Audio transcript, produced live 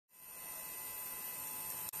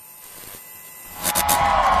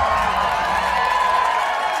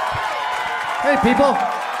right, people.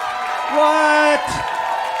 What?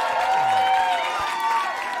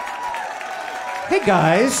 Hey,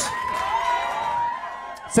 guys.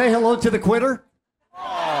 Say hello to the quitter.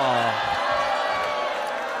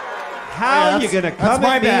 How are you going to come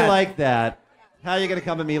at me bad. like that? How are you going to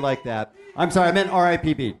come at me like that? I'm sorry, I meant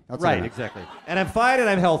RIPB. That's Right, exactly. And I'm fine and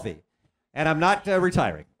I'm healthy. And I'm not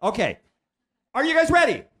retiring. Okay. Are you guys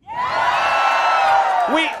ready?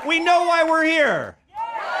 Yeah! We know why we're here.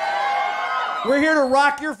 Yeah! We're here to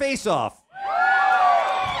rock your face off.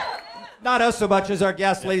 Not us so much as our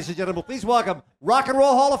guests, ladies and gentlemen. Please welcome Rock and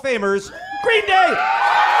Roll Hall of Famers, Green Day.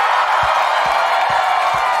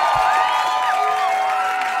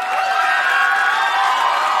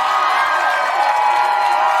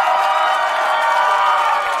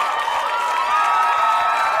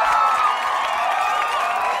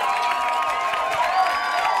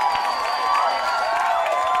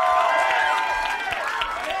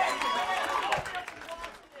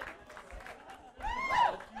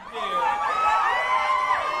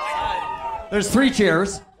 There's 3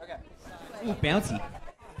 chairs. Okay. Ooh, bouncy.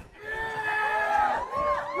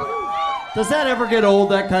 Does that ever get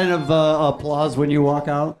old, that kind of applause when you walk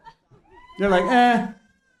out? You're like, eh.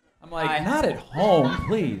 I'm like, not at home,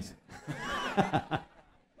 please. We have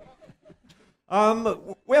a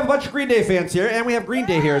bunch of Green Day fans here, and we have Green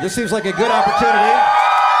Day here. This seems like a good opportunity.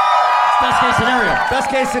 Best case scenario. Best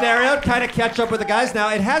case scenario, kind of catch up with the guys.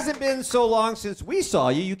 Now, it hasn't been so long since we saw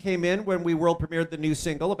you. You came in when we world premiered the new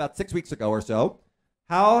single about 6 weeks ago or so.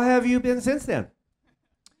 How have you been since then?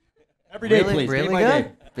 Every day, really, please. really day by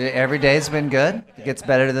good. day. Every day's been good. It gets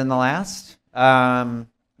better than the last. No,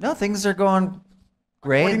 things are going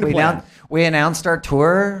great. We announced our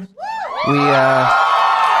tour. We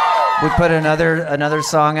put another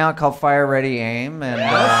song out called Fire Ready Aim, and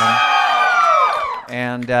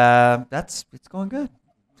it's going good.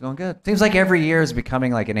 It's going good. Seems like every year is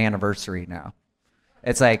becoming like an anniversary now.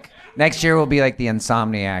 It's like next year will be like the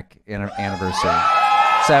Insomniac anniversary.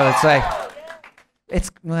 So it's like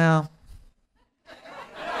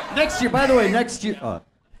Next year, by the way, next year.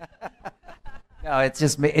 No, it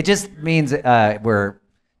just means we're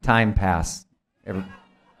time passed. And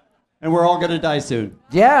we're all going to die soon.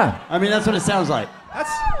 Yeah. I mean, that's what it sounds like.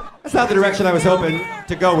 That's not the direction I was hoping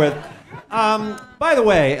to go with. By the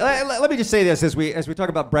way, let me just say this as we talk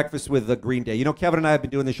about breakfast with the Green Day. You know, Kevin and I have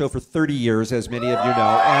been doing the show for 30 years, as many of you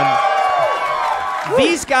know, and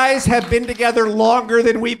these guys have been together longer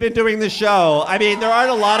than we've been doing the show. I mean, there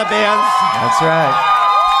aren't a lot of bands. That's right.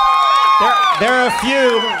 There are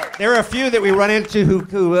a few that we run into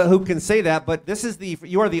who can say that, but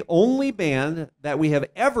you are the only band that we have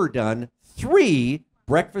ever done 3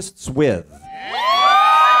 breakfasts with.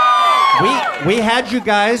 We had you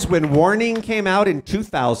guys when Warning came out in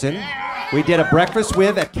 2000. We did a breakfast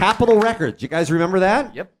with at Capitol Records. You guys remember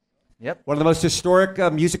that? Yep. One of the most historic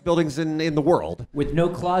music buildings in the world. With no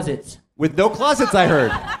closets. With no closets, I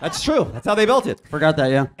heard. That's true. That's how they built it. Forgot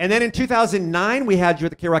that, yeah. And then in 2009, we had you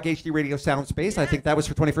at the KROQ HD Radio Sound Space. I think that was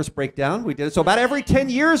for 21st Breakdown. We did it. So about every 10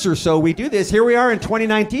 years or so, we do this. Here we are in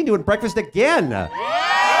 2019 doing breakfast again.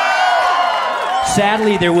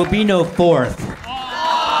 Sadly, there will be no 4th.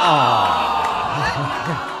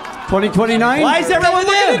 2029? Why is everyone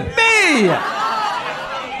looking at me?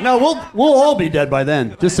 No, we'll all be dead by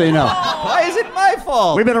then, just so you know. Why is it my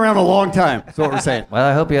fault? We've been around a long time, that's what we're saying. Well,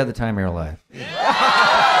 I hope you had the time of your life.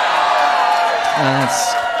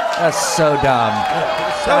 That's so dumb.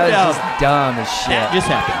 That is just dumb as shit. That just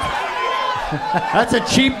happened. That's a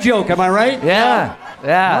cheap joke, am I right? Yeah.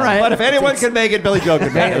 All right. But if anyone can make it, Billy Joe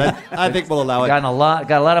can make it. I think we'll allow it. Got a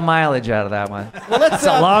lot of mileage out of that one. Well, it's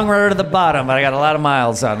a long road to the bottom, but I got a lot of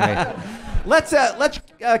miles on me. Let's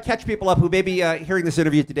catch people up who maybe hearing this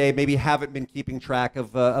interview today maybe haven't been keeping track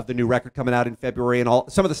of the new record coming out in February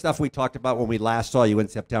and some of the stuff we talked about when we last saw you in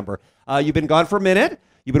September. You've been gone for a minute.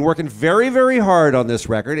 You've been working very, very hard on this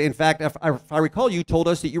record. In fact, if I recall, you told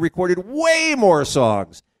us that you recorded way more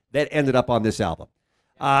songs that ended up on this album.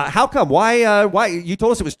 How come? Why? You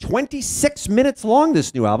told us it was 26 minutes long,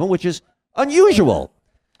 this new album, which is unusual.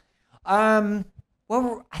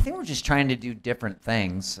 Well, I think we're just trying to do different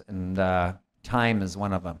things, and time is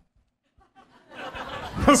one of them.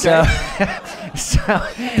 Okay.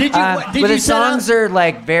 Did the songs are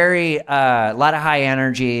like very a lot of high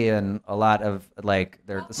energy and a lot of like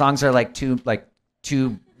the songs are like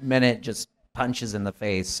 2-minute just punches in the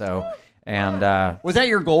face. So was that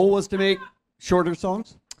your goal? Was to make shorter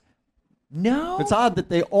songs? No, it's odd that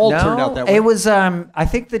they all turned out that way. It was I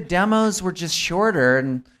think the demos were just shorter,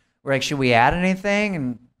 and we're like, should we add anything?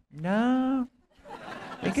 And no,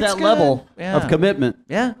 it's that level of commitment.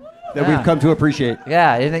 Yeah. that we've come to appreciate.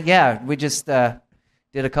 Yeah, we just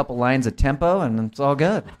did a couple lines of tempo, and it's all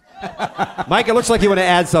good. Mike, it looks like you want to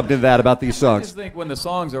add something to that about these I songs. just think when the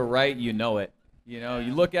songs are right, you know it. You know,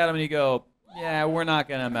 you look at them and you go, yeah, we're not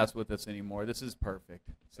going to mess with this anymore. This is perfect.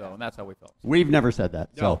 So, and that's how we felt. We've never said that.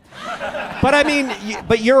 So, But I mean,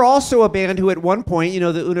 but you're also a band who at one point, the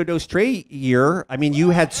Uno Dos Tres year, I mean, you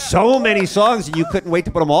had so many songs and you couldn't wait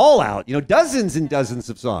to put them all out. Dozens and dozens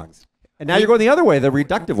of songs. And now you're going the other way, the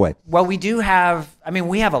reductive way. Well, we have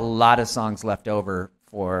a lot of songs left over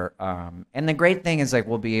for, and the great thing is, like,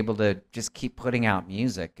 we'll be able to just keep putting out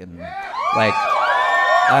music and, like,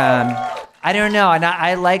 I don't know, and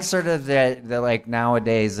I like sort of the like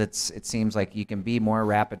nowadays it seems like you can be more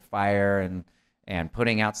rapid fire and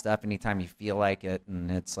putting out stuff anytime you feel like it, and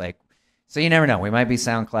it's like, so you never know. We might be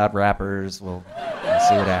SoundCloud rappers. We'll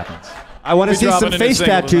see what happens. I want to see some face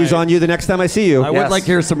tattoos on you the next time I see you. I would like to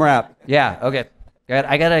hear some rap. Yeah, okay.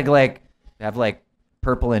 I gotta like have like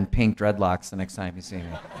purple and pink dreadlocks the next time you see me.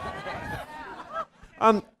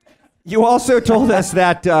 You also told us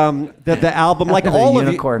that that the album, like With all a of you,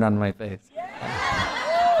 unicorn on my face.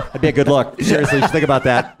 that'd be a good look. Seriously, just think about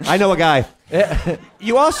that. I know a guy.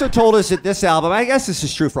 You also told us that this album, I guess this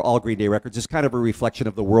is true for all Green Day records, is kind of a reflection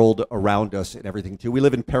of the world around us and everything too. We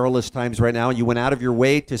live in perilous times right now. You went out of your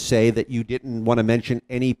way to say that you didn't want to mention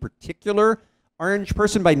any particular orange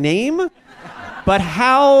person by name. But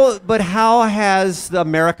how has the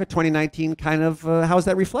America 2019 kind of how is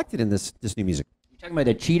that reflected in this new music? Talking about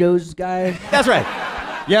the Cheetos guy? That's right.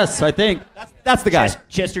 Yes, I think. That's the guy.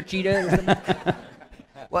 Chester Cheetah or something?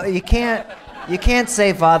 Well, you can't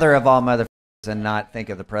say father of all motherfuckers and not think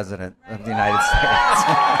of the president of the United States.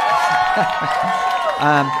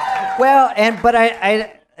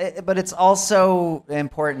 But it's also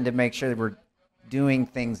important to make sure that we're doing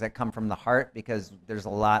things that come from the heart, because there's a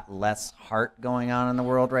lot less heart going on in the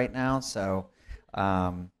world right now. So,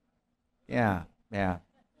 yeah.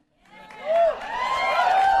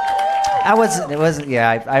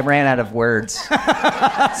 I ran out of words. So,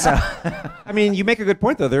 I mean, you make a good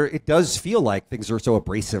point though. It does feel like things are so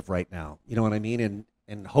abrasive right now. You know what I mean?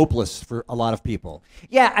 And hopeless for a lot of people.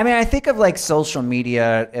 yeah, I mean, I think of like social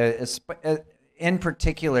media in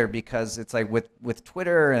particular, because it's like with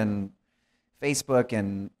Twitter and Facebook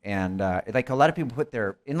and like a lot of people put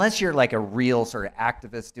unless you're like a real sort of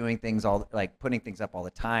activist doing things putting things up all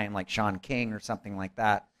the time, like Sean King or something like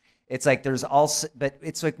that. It's like there's also, but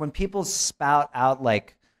it's like when people spout out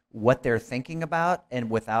like what they're thinking about and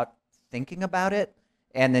without thinking about it,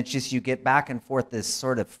 and it's just you get back and forth this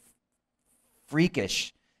sort of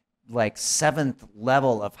freakish, like 7th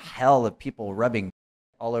level of hell of people rubbing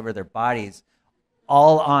all over their bodies,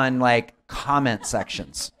 all on like comment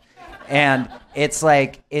sections. And it's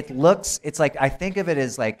like, it's like, I think of it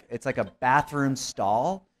as like, it's like a bathroom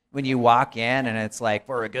stall when you walk in, and it's like,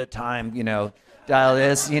 for a good time, dial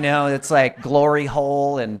this, it's like glory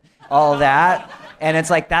hole and all that. And it's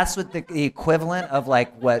like, that's what the equivalent of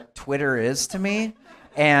like what Twitter is to me.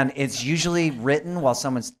 And it's usually written while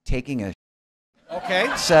someone's taking a.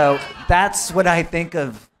 Okay. So that's what I think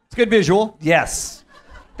of. It's a good visual. Yes.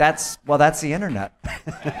 That's the internet.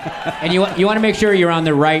 And you want to make sure you're on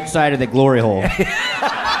the right side of the glory hole.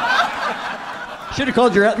 Should have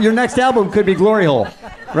called your next album could be Glory Hole,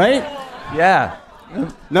 right? Yeah.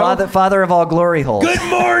 No? Father of all glory holes. Good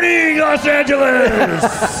morning, Los Angeles.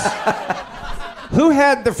 Who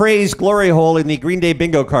had the phrase "glory hole" in the Green Day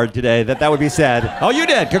bingo card today? That would be said. Oh, you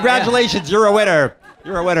did. Congratulations, You're a winner.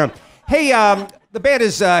 You're a winner. Hey, the band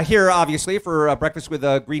is here, obviously, for breakfast with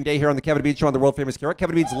Green Day here on the Kevin and Bean Show on the world famous KROQ.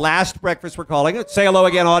 Kevin and Bean's last breakfast, we're calling it. Say hello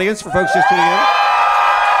again, audience, for folks just tuning in.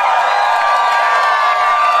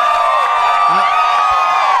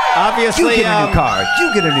 Obviously, You get a new car.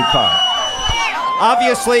 You get a new car.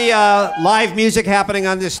 Obviously, live music happening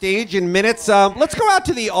on this stage in minutes. Let's go out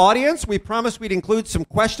to the audience. We promised we'd include some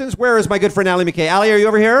questions. Where is my good friend Allie McKay? Allie, are you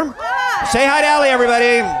over here? Hi. Say hi to Allie,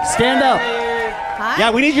 everybody. Stand up. Hi.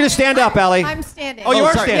 Yeah, we need you to stand up, Allie. I'm standing. Oh, you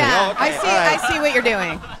are sorry. standing. Yeah, Oh, okay. I see what you're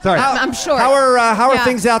doing. Sorry. I'm sure. How are Yeah.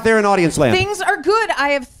 things out there in audience land? Things are good. I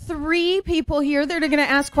have 3 people here that are going to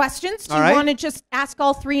ask questions. Do All you right. want to just ask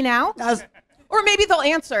all 3 now? Or maybe they'll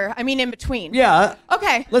answer. I mean, in between. Yeah.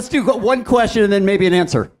 Okay. Let's do one question and then maybe an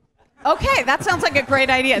answer. Okay, that sounds like a great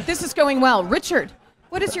idea. This is going well. Richard,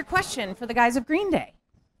 what is your question for the guys of Green Day?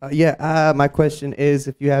 My question is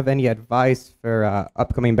if you have any advice for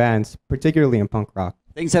upcoming bands, particularly in punk rock.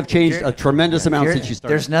 Things have changed a tremendous amount since you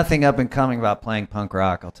started. There's nothing up and coming about playing punk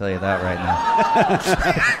rock, I'll tell you that right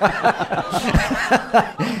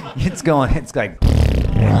now. It's like.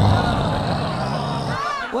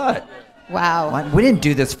 What? Wow. What? We didn't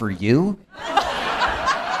do this for you.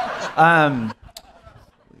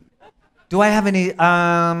 Do I have any?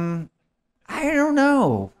 I don't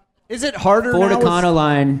know. Is it harder Ford now?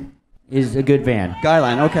 Econoline is a good van.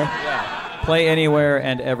 Skyline, okay. Play anywhere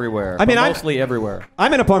and everywhere. I mean, but I'm- mostly everywhere.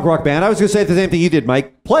 I'm in a punk rock band. I was going to say the same thing you did,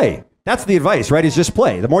 Mike. Play. That's the advice, right? Is just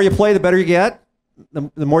play. The more you play, the better you get.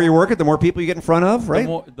 The more you work it, the more people you get in front of, right?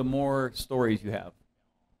 The more stories you have.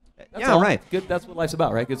 That's Yeah, all. right. Good. That's what life's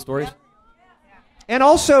about, right? Good stories. And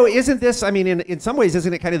also, isn't this, I mean, in some ways,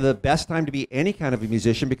 isn't it kind of the best time to be any kind of a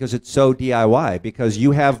musician because it's so DIY, because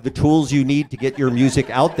you have the tools you need to get your music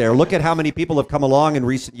out there. Look at how many people have come along in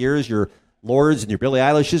recent years, your Lords and your Billie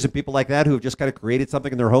Eilishes and people like that who have just kind of created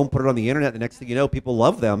something in their home, put it on the internet. The next thing you know, people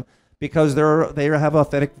love them because they have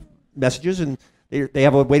authentic messages and they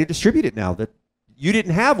have a way to distribute it now that you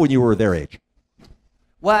didn't have when you were their age.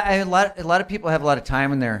 Well, a lot of people have a lot of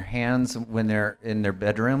time in their hands when they're in their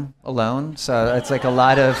bedroom alone. So it's like a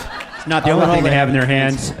lot of. It's not the only thing they have in their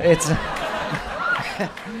hands.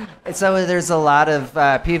 So there's a lot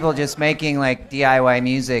of people just making like DIY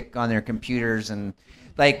music on their computers, and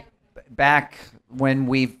like back when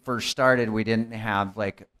we first started, we didn't even have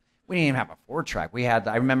a 4-track.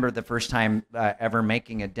 I remember the first time ever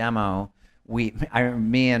making a demo.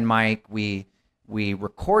 Me and Mike, we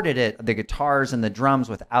recorded it, the guitars and the drums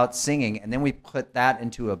without singing, and then we put that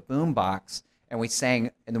into a boombox, and we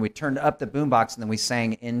sang, and then we turned up the boombox, and then we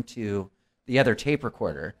sang into the other tape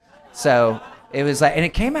recorder. So it was like, and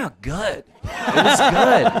it came out good. It was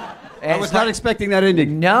good. I was not expecting that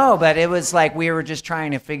ending. No, but it was like we were just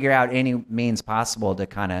trying to figure out any means possible to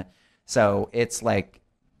kind of. So it's like,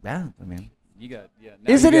 yeah, I mean.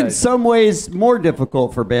 Is it in some ways more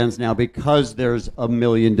difficult for bands now because there's a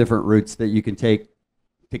million different routes that you can take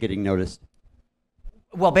to getting noticed?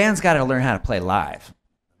 Well, bands got to learn how to play live.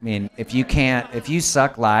 I mean, if you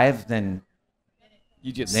suck live, then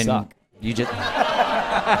you just suck. You just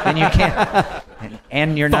then you can't,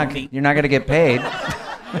 and you're not going to get paid.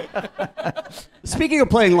 Speaking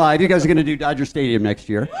of playing live, you guys are going to do Dodger Stadium next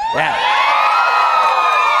year. Yeah.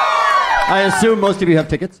 I assume most of you have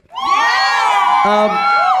tickets.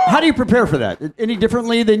 How do you prepare for that? Any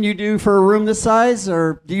differently than you do for a room this size,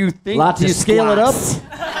 or do you think do you scale it up?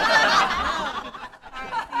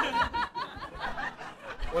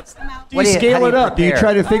 Do you scale it up? Do you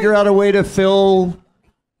try to figure out a way to fill?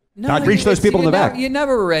 God, reach those people in the back. You're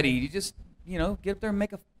never ready. You just get up there and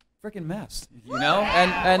make a freaking mess,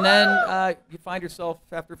 and then you find yourself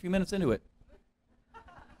after a few minutes into it.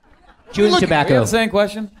 Chewing tobacco. You have the same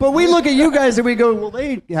question. But we look at you guys and we go, well,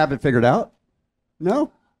 they have it figured out.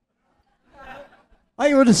 No?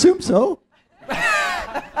 I would assume so. Am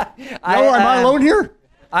I alone here?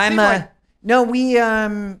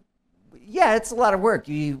 It's a lot of work.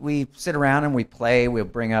 We sit around and we play. We'll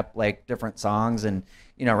bring up like different songs, and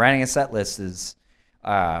writing a set list is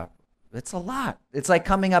it's a lot. It's like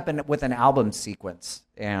coming up with an album sequence,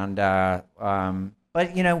 and but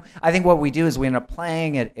I think what we do is we end up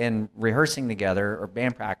playing it and rehearsing together or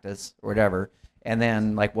band practice or whatever. And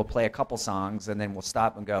then, we'll play a couple songs, and then we'll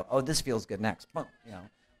stop and go, oh, this feels good next. Boom.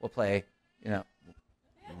 We'll play,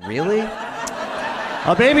 really?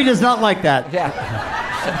 A baby does not like that.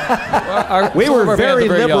 Yeah. We were very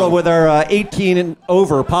liberal with our 18 and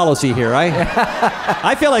over policy here.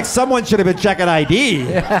 I feel like someone should have been checking ID.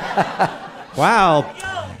 Wow.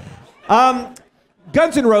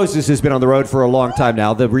 Guns N' Roses has been on the road for a long time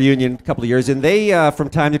now, the reunion a couple of years, and they, from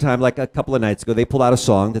time to time, like a couple of nights ago, they pulled out a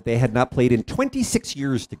song that they had not played in 26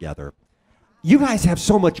 years together. You guys have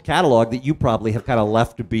so much catalog that you probably have kind of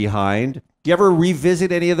left behind. Do you ever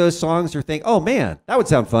revisit any of those songs or think, oh man, that would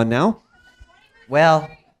sound fun now? Well,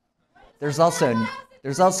 there's also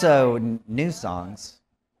new songs.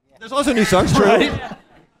 There's also new songs, true.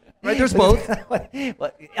 Right, there's both.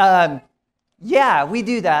 Yeah, we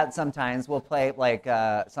do that sometimes. We'll play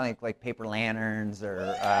something like Paper Lanterns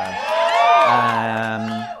or.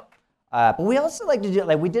 But we also like to do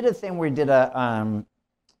we did a thing where we did a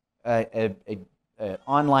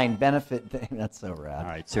online benefit thing. That's so rad.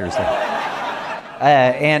 All right, seriously.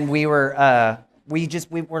 And we were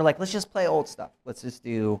like, let's just play old stuff. Let's just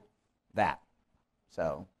do that.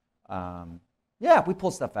 So we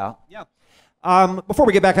pull stuff out. Yeah. Before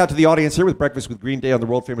we get back out to the audience here with Breakfast with Green Day on the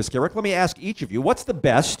world famous KROQ, let me ask each of you, what's the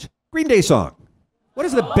best Green Day song? What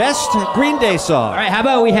is the best Green Day song? All right, how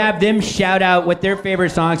about we have them shout out what their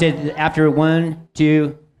favorite songs is after 1,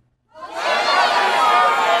 2.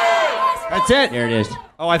 That's it. There it is.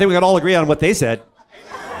 Oh, I think we can all agree on what they said.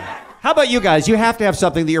 How about you guys? You have to have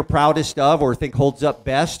something that you're proudest of or think holds up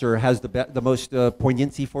best or has the most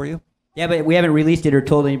poignancy for you? Yeah, but we haven't released it or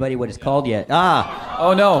told anybody what it's called yet.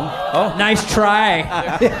 Oh no! Oh, Nice try.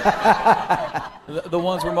 the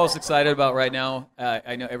ones we're most excited about right now.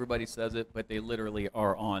 I know everybody says it, but they literally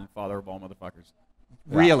are on Father of All Motherfuckers.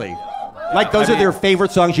 Really? Like those are their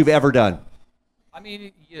favorite songs you've ever done? I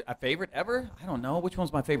mean, a favorite ever? I don't know. Which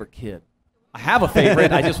one's my favorite kid? I have a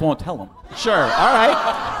favorite. I just won't tell them. Sure. All right.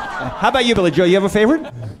 How about you, Billy Joe? You have a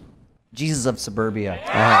favorite? Jesus of Suburbia.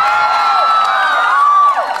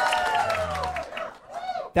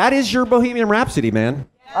 That is your Bohemian Rhapsody, man.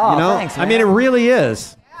 Oh, you know? thanks, I mean, it man. really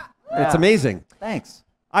is. Yeah. It's amazing. Thanks.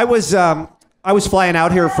 I was flying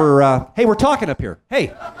out here for. Hey, we're talking up here.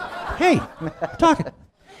 Hey, we're talking.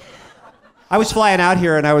 I was flying out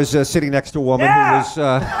here, and I was sitting next to a woman who was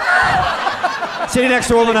sitting next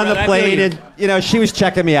to a woman on the plane, and she was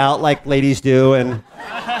checking me out like ladies do, and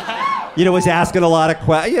was asking a lot of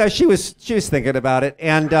questions. She was thinking about it,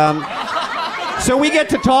 and so we get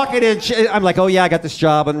to talking, and I'm like, oh yeah, I got this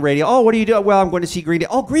job on the radio. Oh, what are you doing? Well, I'm going to see Green Day.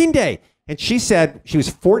 Oh, Green Day. And she said she was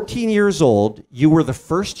 14 years old. You were the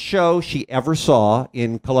first show she ever saw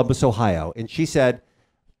in Columbus, Ohio. And she said,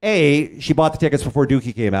 A, she bought the tickets before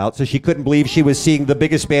Dookie came out, so she couldn't believe she was seeing the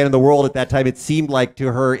biggest band in the world at that time, it seemed like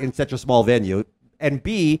to her, in such a small venue. And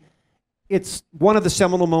B, it's one of the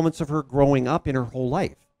seminal moments of her growing up in her whole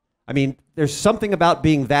life. I mean, there's something about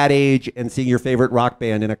being that age and seeing your favorite rock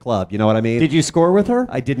band in a club. You know what I mean? Did you score with her?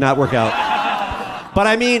 I did not work out. But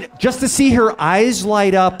I mean, just to see her eyes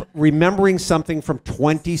light up, remembering something from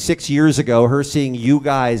 26 years ago, her seeing you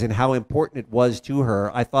guys and how important it was to her,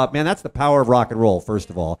 I thought, man, that's the power of rock and roll, first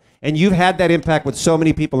of all. And you've had that impact with so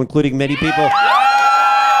many people, including many people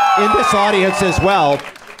in this audience as well.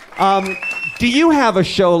 Do you have a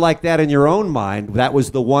show like that in your own mind? That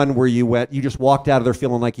was the one where you just walked out of there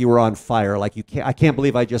feeling like you were on fire, like I can't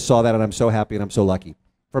believe I just saw that and I'm so happy and I'm so lucky,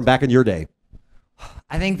 from back in your day.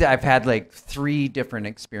 I think that I've had like 3 different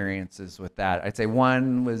experiences with that. I'd say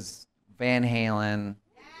one was Van Halen,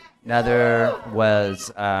 another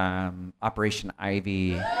was Operation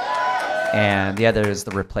Ivy, and the other is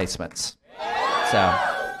The Replacements. So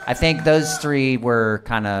I think those 3 were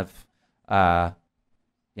kind of, that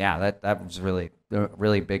was really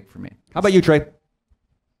big for me. How about you, Trey?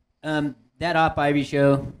 That Op Ivy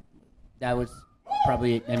show, that was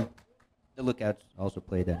probably, and the Lookouts also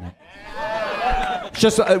played that night. It's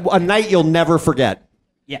just a night you'll never forget.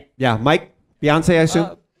 Yeah. Yeah, Mike, Beyonce, I assume?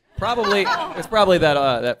 It's probably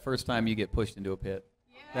that first time you get pushed into a pit.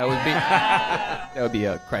 That would be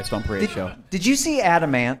a Christ on Parade show. Did you see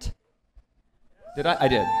Adamant? Did I? I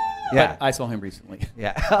did. Yeah. But I saw him recently.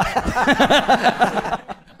 Yeah.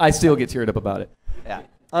 I still get teared up about it. Yeah.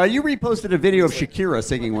 You reposted a video of Shakira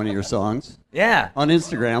singing one of your songs. Yeah. On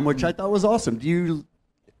Instagram, which I thought was awesome. Do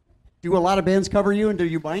a lot of bands cover you, and do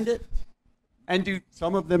you bind it? And do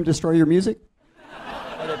some of them destroy your music?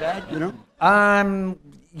 Are they bad,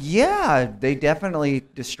 Yeah, they definitely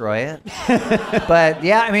destroy it. But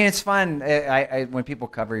yeah, I mean, it's fun. I when people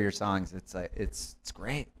cover your songs, it's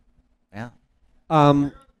great. Yeah.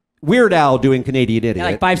 Weird Al doing Canadian Idiot. Yeah,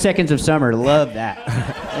 like 5 Seconds of Summer. Love that.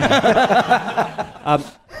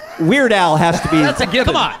 Weird Al has to be. That's a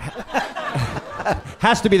given. Come on.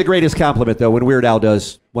 Has to be the greatest compliment, though, when Weird Al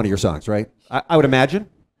does one of your songs, right? I would imagine.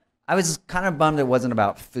 I was kind of bummed it wasn't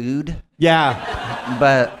about food. Yeah.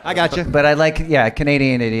 But I got you. But I like,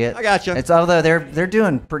 Canadian Idiot. I got you. It's although they're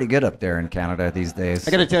doing pretty good up there in Canada these days.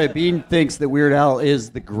 I got to tell you, Bean thinks that Weird Al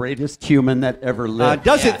is the greatest human that ever lived.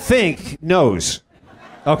 Doesn't think, knows.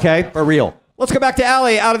 Okay, for real. Let's go back to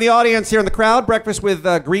Allie out in the audience here in the crowd. Breakfast with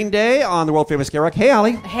Green Day on the world famous KROQ. Hey,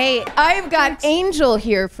 Allie. Hey, I've got Angel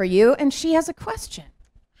here for you, and she has a question.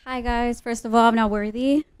 Hi, guys. First of all, I'm not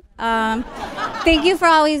worthy. Thank you for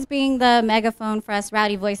always being the megaphone for us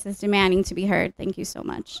rowdy voices demanding to be heard. Thank you so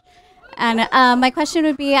much. And my question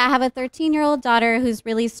would be, I have a 13-year-old daughter who's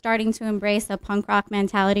really starting to embrace a punk rock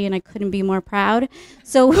mentality, and I couldn't be more proud.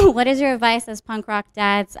 So what is your advice as punk rock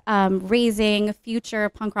dads raising future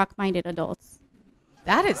punk rock-minded adults?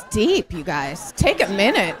 That is deep, you guys. Take a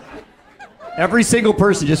minute. Every single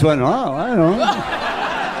person just went, I don't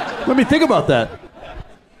know. Let me think about that.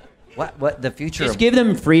 What the future? Just give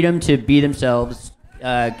them freedom to be themselves.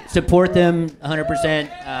 Support them 100%.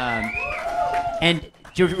 And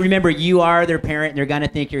remember, you are their parent, and they're going to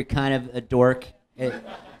think you're kind of a dork.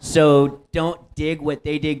 So don't dig what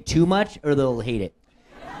they dig too much, or they'll hate it.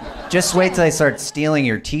 Just wait till they start stealing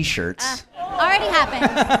your T-shirts. Already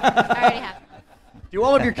happened. Do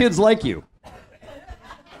all of your kids like you?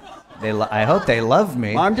 I hope they love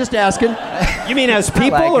me. I'm just asking. You mean as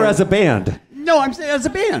people like or it. as a band? No, I'm saying as a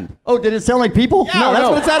band. Oh, did it sound like people? Yeah, no, that's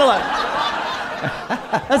no. what it sounded like.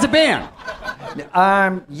 As a band.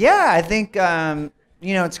 Yeah, I think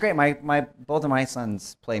it's great. My both of my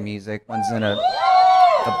sons play music. One's in a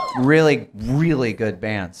really, really good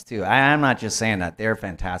bands too. I'm not just saying that; they're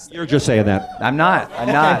fantastic. You're just saying that. I'm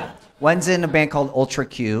not. One's in a band called Ultra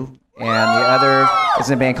Q, and the other is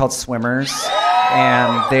in a band called Swimmers,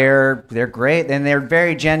 and they're great and they're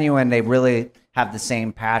very genuine. They really have the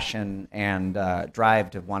same passion and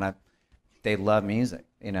drive to want to. They love music,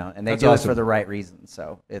 and they That's do awesome. it for the right reasons.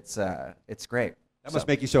 So it's great. That must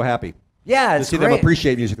make you so happy. Yeah, To it's see great. them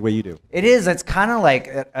appreciate music the way you do. It is. It's kind of like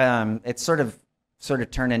it's sort of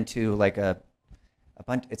turned into like a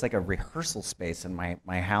bunch. It's like a rehearsal space in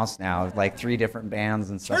my house now, like 3 different bands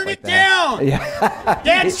and stuff like that. Turn it down. Yeah.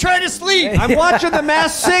 Dad's trying to sleep. I'm watching The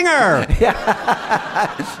Masked Singer.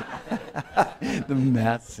 The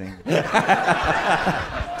Masked Singer.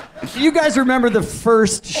 Do you guys remember the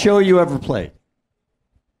first show you ever played?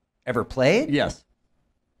 Ever played? Yes.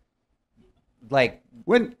 Like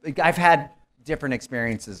When? I've had different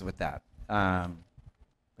experiences with that. But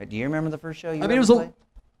do you remember the first show you I mean, ever it was played?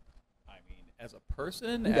 I mean, as a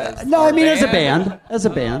person, as No, our I mean as a band. As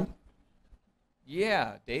a band.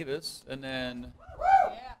 Yeah, Davis, and then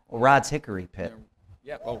Well, Rod's Hickory Pit.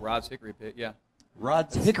 Rod's Hickory Pit. Yeah.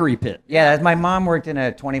 Rod's Hickory Pit. Yeah, my mom worked in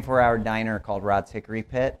a 24-hour diner called Rod's Hickory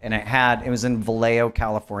Pit, and it was in Vallejo,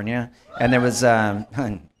 California, and there was and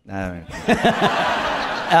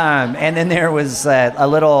then there was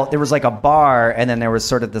there was like a bar, and then there was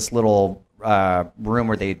sort of this little room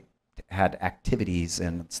where they had activities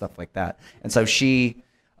and stuff like that. And so she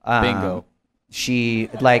Bingo. She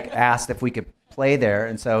asked if we could play there,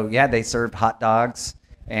 and so they served hot dogs,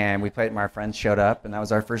 and we played, and our friends showed up, and that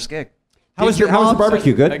was our first gig. How was the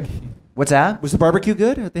barbecue? Good? What's that? Was the barbecue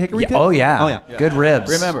good at the Hickory Pit? Oh yeah. Oh, yeah. Good ribs.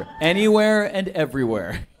 Remember, anywhere and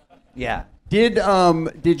everywhere. Yeah. Did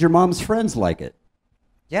your mom's friends like it?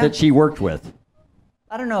 Yeah. That she worked with?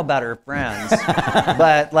 I don't know about her friends,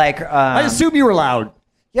 but I assume you were loud.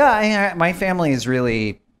 Yeah, my family is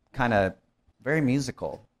really kind of very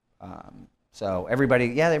musical. So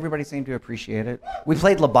everybody seemed to appreciate it. We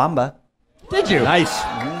played La Bamba. Did you? Nice.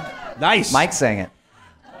 Nice. Mike sang it.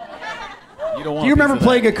 You don't want Do you a piece remember of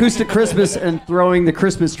playing that. Acoustic Christmas and throwing the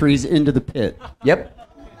Christmas trees into the pit? Yep.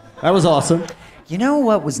 That was awesome. You know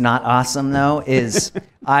what was not awesome though is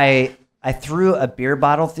I threw a beer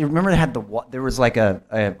bottle. Remember they had there was like a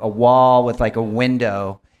wall with like a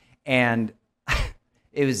window, and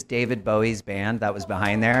it was David Bowie's band that was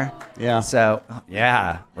behind there. Yeah. So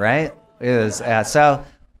yeah, right. It was well,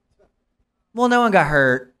 no one got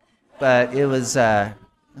hurt, but it was. I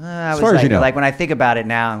was far as you know. like when I think about it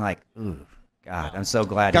now, I'm like, ooh, God, I'm so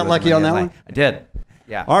glad. Got it wasn't lucky on really that like- one? I did.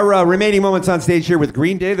 Yeah. Our remaining moments on stage here with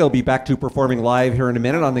Green Day. They'll be back to performing live here in a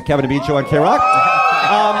minute on the Kevin and Bean Show on KROQ.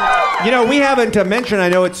 We haven't mentioned, I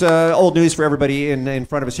know it's old news for everybody in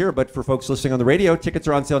front of us here, but for folks listening on the radio, tickets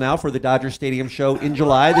are on sale now for the Dodger Stadium show in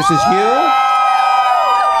July. This is you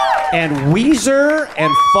and Weezer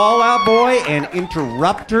and Fall Out Boy and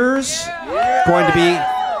Interrupters. Going to be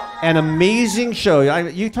an amazing show.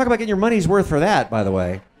 You talk about getting your money's worth for that, by the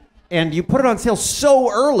way. And you put it on sale so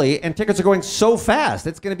early, and tickets are going so fast.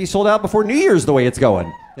 It's going to be sold out before New Year's the way it's going.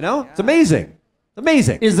 You know? It's amazing. It's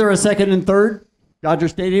amazing. Is there a second and third Dodger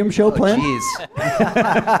Stadium show planned?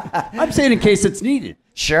 Jeez. I'm saying in case it's needed.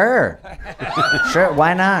 Sure. Sure.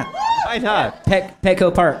 Why not? Why not?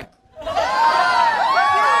 Petco Park.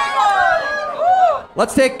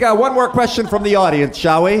 Let's take one more question from the audience,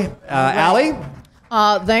 shall we? Allie?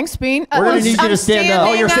 Thanks, Bean. We're gonna need you to stand up.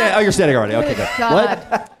 Oh, you're standing already. Okay, good.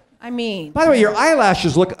 God. I mean, By the way, your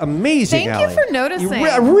eyelashes look amazing, Thank you Allie. for noticing.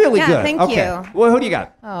 Really Yeah, good. thank okay. you. Well, who do you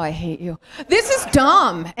got? oh, I hate you. This is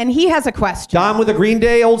Dom, and he has a question. Dom with a Green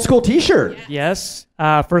Day old school T-shirt. Yes.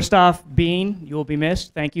 First off, Bean, you will be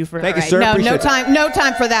missed. Thank you for Thank you, All right, sir. no Appreciate it.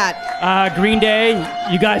 time for that. Green Day.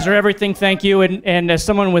 You guys are everything. Thank you. And as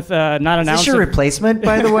someone with not an Is ounce this your of, replacement,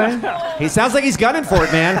 by the way? He sounds like he's gunning for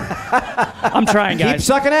it, man. I'm trying, Keep guys.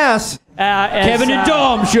 sucking ass. Kevin and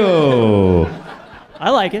Dom show. I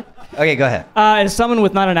like it. Okay, go ahead. As someone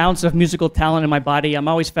with not an ounce of musical talent in my body, I'm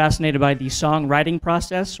always fascinated by the songwriting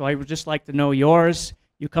process. So I would just like to know yours.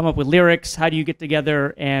 You come up with lyrics. How do you get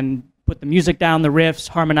together and put the music down, the riffs,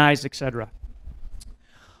 harmonize, etc.?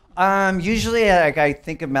 Usually, I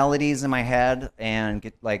think of melodies in my head and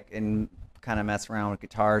get and kind of mess around with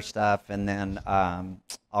guitar stuff, and then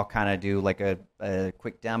I'll kind of do like a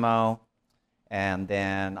quick demo, and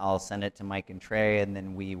then I'll send it to Mike and Trey, and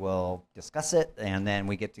then we will discuss it, and then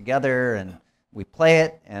we get together and we play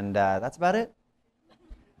it, and that's about it.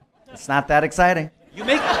 It's not that exciting.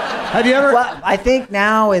 Have you ever? Well, I think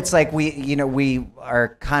now it's like we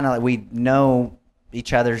are kind of we know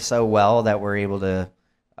each other so well that we're able to.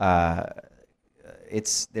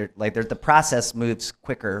 The process moves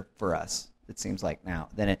quicker for us. It seems like now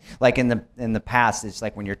than it like in the past. It's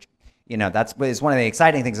like when you're, that's it's one of the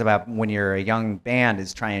exciting things about when you're a young band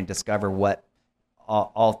is trying to discover what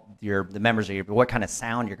the members of what kind of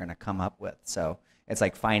sound you're going to come up with. So it's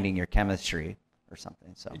like finding your chemistry or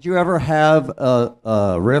something. So did you ever have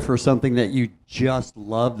a riff or something that you just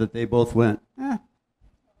loved that they both went, I'm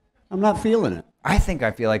not feeling it? I think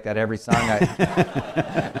I feel like that every song.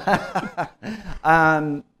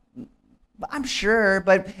 I'm sure,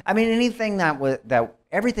 but I mean anything that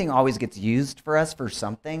everything always gets used for us for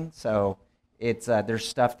something. So it's there's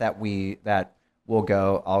stuff that we'll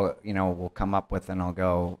go, we'll come up with, and I'll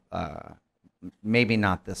go, maybe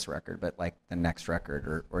not this record, but like the next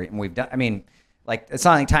record, or and we've done. I mean, like a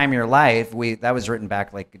song like "Time of Your Life," that was written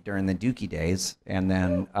back like during the Dookie days, and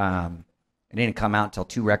then it didn't come out until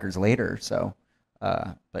 2 records later. So,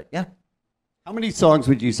 but yeah. How many songs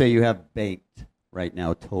would you say you have baked right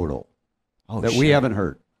now total that we haven't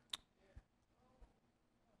heard?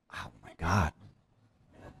 Oh my God,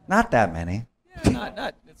 not that many.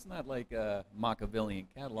 Yeah, it's not like a Machiavellian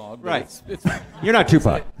catalog. Right. It's You're not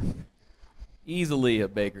Tupac. Easily a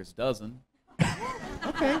baker's dozen.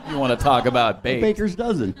 Okay. You want to talk about baked. Baker's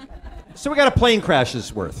dozen. So we got a plane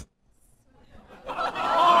crash's worth. What?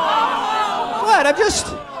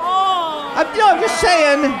 I'm just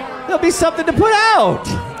saying there'll be something to put out.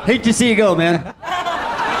 Hate to see you go, man.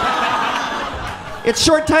 It's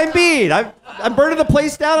short time beat. I'm burning the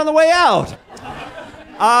place down on the way out.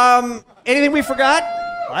 Anything we forgot?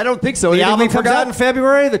 I don't think so. The Anything album we comes forgot? out in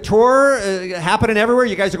February. The tour happening everywhere.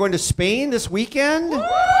 You guys are going to Spain this weekend.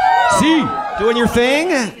 See, doing your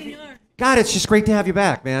thing. God, it's just great to have you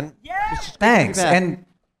back, man. Thanks, and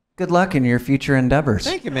good luck in your future endeavors.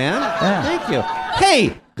 Thank you, man. Yeah. Thank you.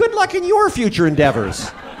 Hey, good luck in your future endeavors.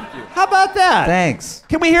 How about that? Thanks.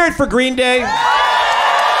 Can we hear it for Green Day?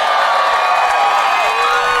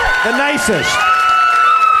 The nicest.